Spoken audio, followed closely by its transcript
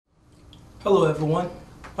Hello everyone,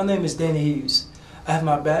 my name is Danny Hughes. I have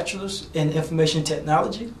my bachelor's in information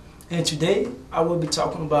technology, and today I will be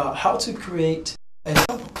talking about how to create a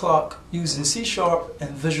simple clock using C# and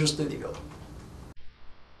Visual Studio.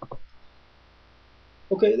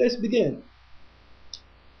 Okay, let's begin.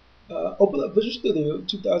 Open up Visual Studio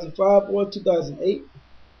 2005 or 2008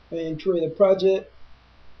 and create a project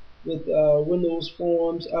with Windows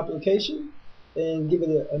Forms application and give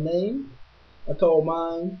it a name. I call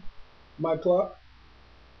mine My Clock.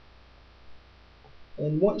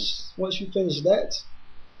 And once you finish that,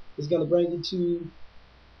 it's going to bring you to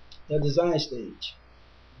the design stage,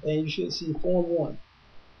 and you should see form 1.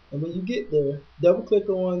 And when you get there, double click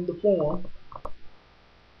on the form,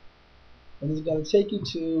 and it's going to take you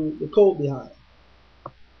to the code behind.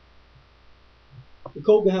 The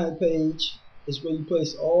code behind page is where you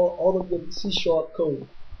place all of the C# code.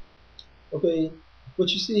 Okay, what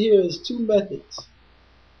you see here is two methods: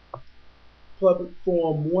 public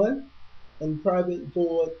form 1 and private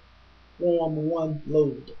void form 1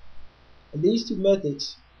 load. And these two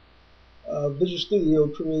methods Visual Studio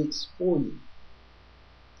creates for you.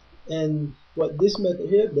 And what this method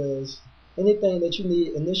here does, anything that you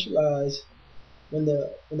need initialize when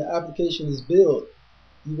the application is built,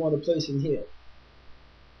 you want to place in here.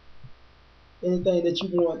 Anything that you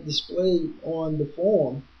want displayed on the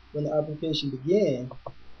form when the application began,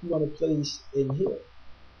 you want to place in here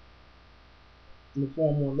in the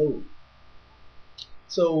form 1 load.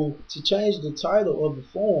 So to change the title of the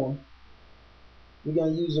form, we're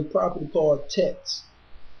going to use a property called text.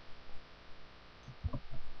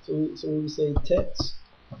 So we say text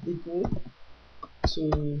equal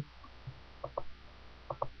to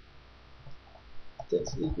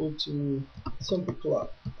simple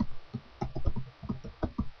clock,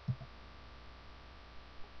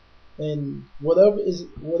 and whatever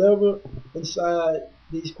inside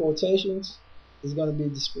these quotations is going to be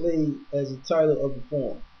displayed as the title of the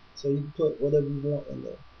form. So you can put whatever you want in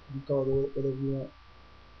there. You can call it whatever you want.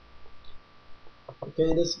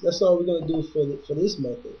 Okay, that's all we're going to do for this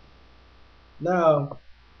method. Now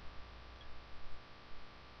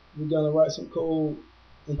we're going to write some code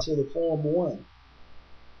into the form 1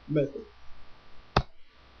 method.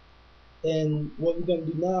 And what we're going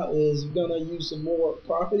to do now is we're going to use some more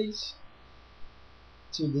properties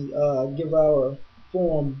to give our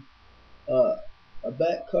form a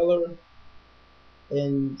back color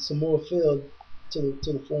and some more fill to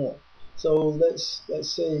the form. So let's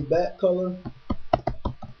say back color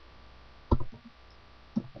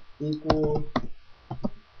equal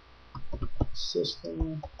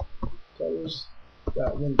system colors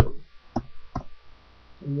dot window.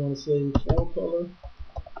 And we want to say form color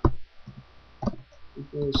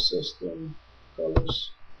equals system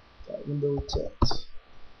colors dot window text.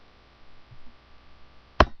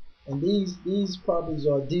 And these properties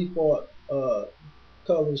are default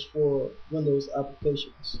colors for Windows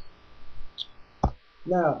applications.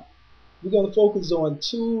 Now we're going to focus on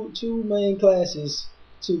two main classes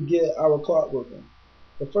to get our clock working.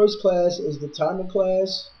 The first class is the timer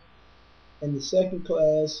class, and the second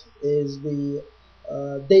class is the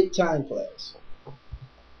date time class.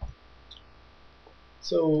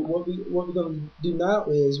 So what we're going to do now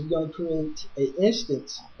is we're going to create an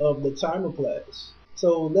instance of the timer class.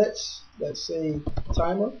 So let's say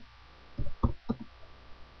timer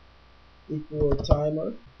equal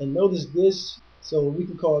timer, and notice this. So we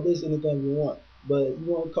can call this anything we want, but you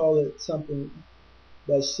want to call it something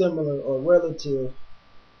that's similar or relative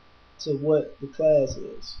to what the class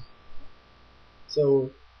is. So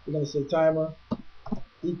we're going to say timer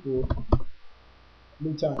equal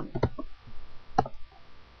new timer.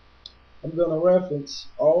 I'm going to reference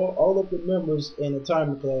all of the members in the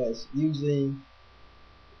timer class using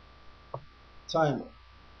timer.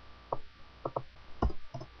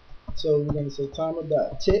 So we're going to say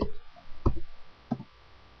timer.tick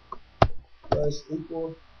plus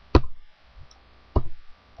equal,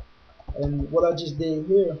 and what I just did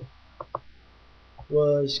here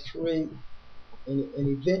was create an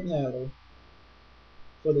event handler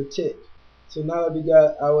for the tick. So now that we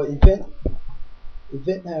got our event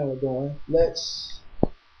handler going, let's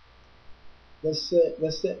set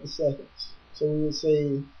the seconds. So we would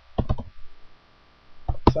say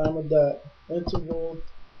timer.interval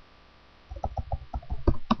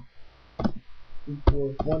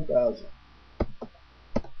equal 1000.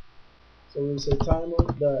 So we would say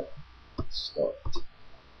timer.start.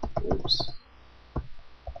 Oops.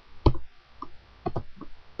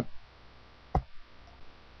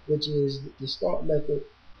 Which is the start method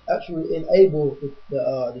actually enable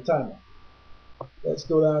the timer. Let's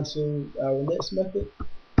go down to our next method.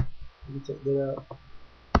 We can take that out.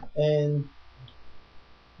 And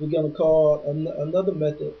we're going to call another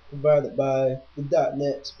method provided by the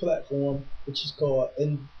 .NET platform, which is called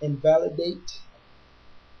invalidate.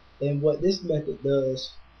 And what this method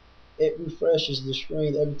does, it refreshes the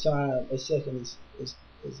screen every time a second is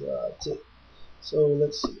ticked. So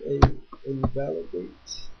let's see, invalidate,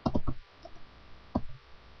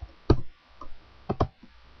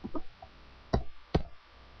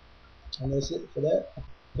 and that's it for that.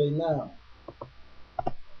 Okay, now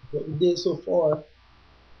what we did so far,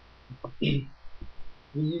 we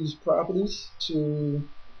use properties to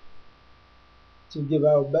give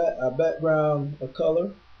our background a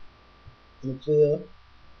color and a fill.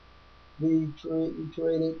 We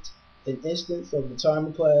created an instance of the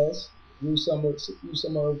timer class. Use some of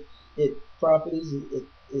its properties,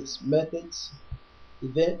 its methods,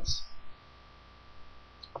 events,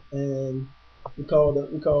 and we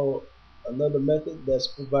call another method that's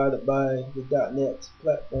provided by the .NET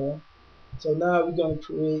platform. So now we're going to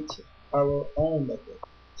create our own method.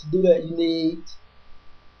 To do that, you need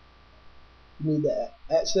the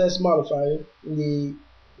access modifier, you need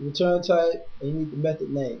the return type, and you need the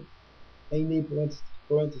method name, and you need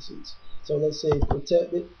parentheses. So let's say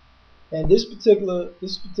protected, and this particular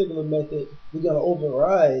method, we're going to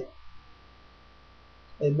override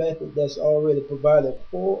a method that's already provided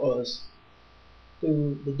for us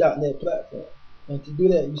through the .NET platform. And to do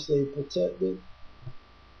that, you say protected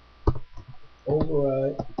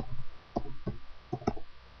override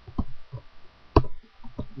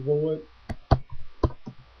void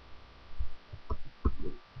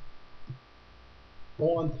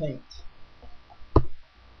on paint.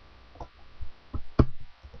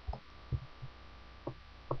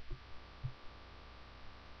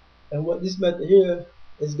 And what this method here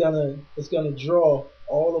is gonna draw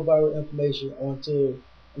all of our information into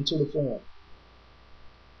the form.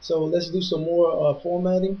 So let's do some more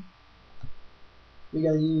formatting. We're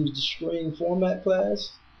gonna use the string format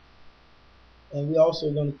class, and we're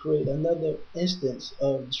also going to create another instance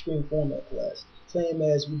of the string format class, same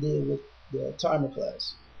as we did with the timer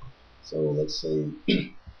class. So let's say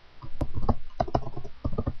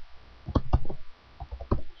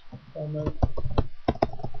format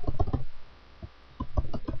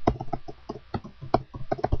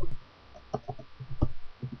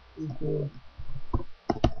equal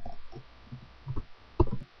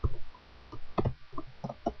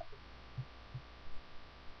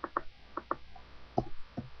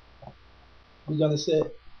we're going to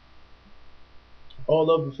set all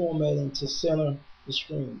of the formatting to center the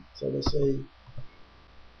screen. So let's say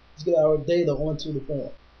let's get our data onto the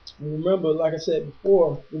form. And remember, like I said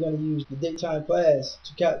before, we're going to use the datetime class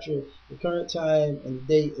to capture the current time and the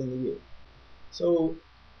date and the year. So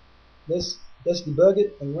let's debug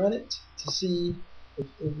it and run it to see if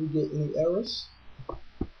we get any errors.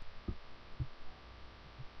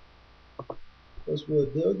 First we'll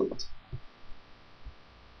build it.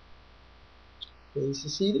 Okay,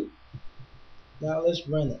 succeeded. Now let's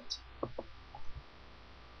run it.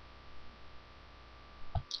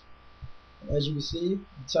 As you can see,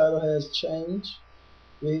 the title has changed.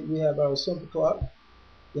 We have our simple clock.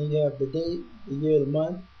 Then you have the date, the year, the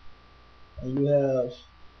month, and you have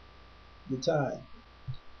the time.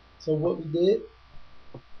 So what we did,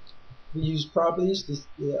 we used properties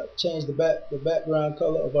to change the background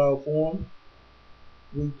color of our form.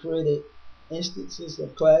 We created instances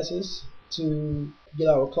of classes to get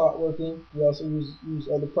our clock working. We also use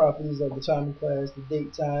other properties of the timer class, the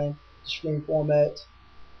date, time, the string format.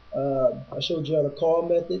 I showed you how to call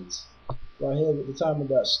methods right here with the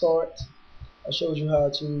timer.start. I showed you how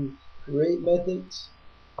to create methods,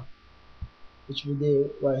 which we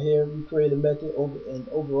did right here. We created a method and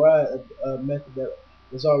override a method that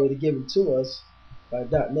was already given to us by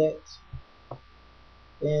 .NET.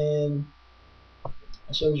 And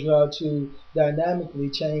I showed you how to dynamically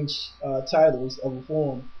change titles of a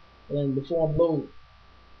form and the form load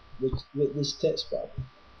with this text property.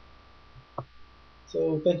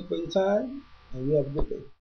 So thank you for your time, and you have a good day.